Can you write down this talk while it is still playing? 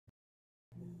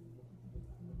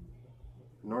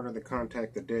In order to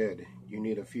contact the dead, you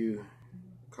need a few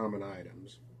common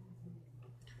items.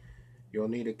 You'll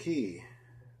need a key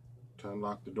to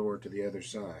unlock the door to the other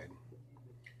side.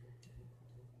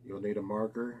 You'll need a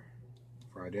marker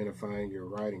for identifying your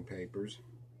writing papers,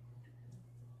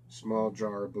 a small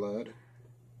jar of blood,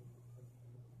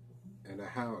 and a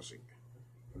housing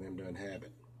for them to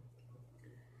inhabit.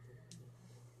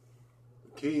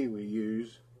 The key we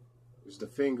use is the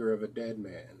finger of a dead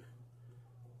man,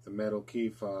 with a metal key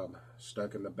fob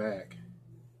stuck in the back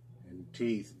and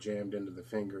teeth jammed into the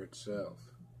finger itself.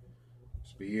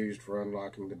 This will be used for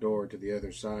unlocking the door to the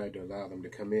other side to allow them to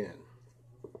come in.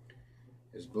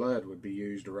 His blood would be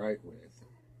used to write with.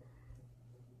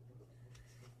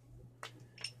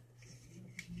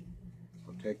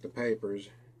 I'll take the papers.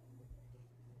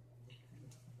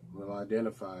 We'll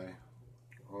identify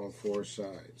all four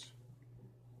sides.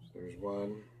 So there's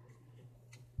one,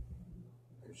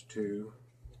 there's two,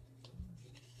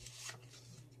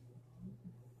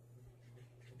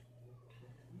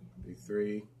 be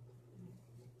three,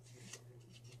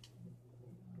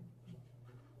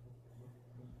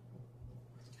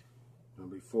 there'll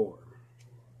be four.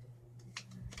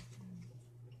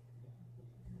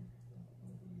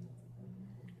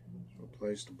 So we'll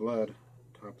place the blood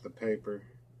on top of the paper,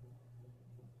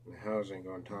 the housing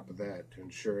on top of that to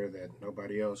ensure that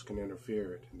nobody else can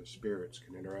interfere it and the spirits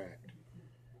can interact.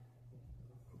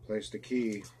 We'll place the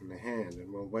key in the hand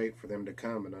and we'll wait for them to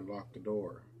come and unlock the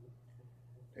door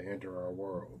to enter our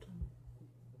world.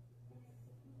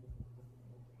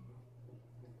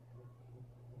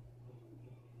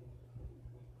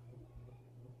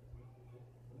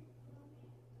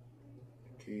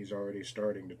 The key's already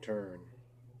starting to turn.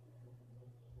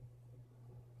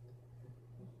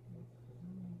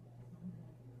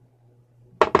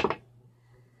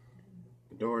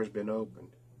 The door has been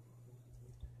opened.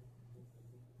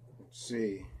 Let's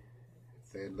see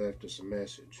if they had left us a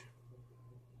message.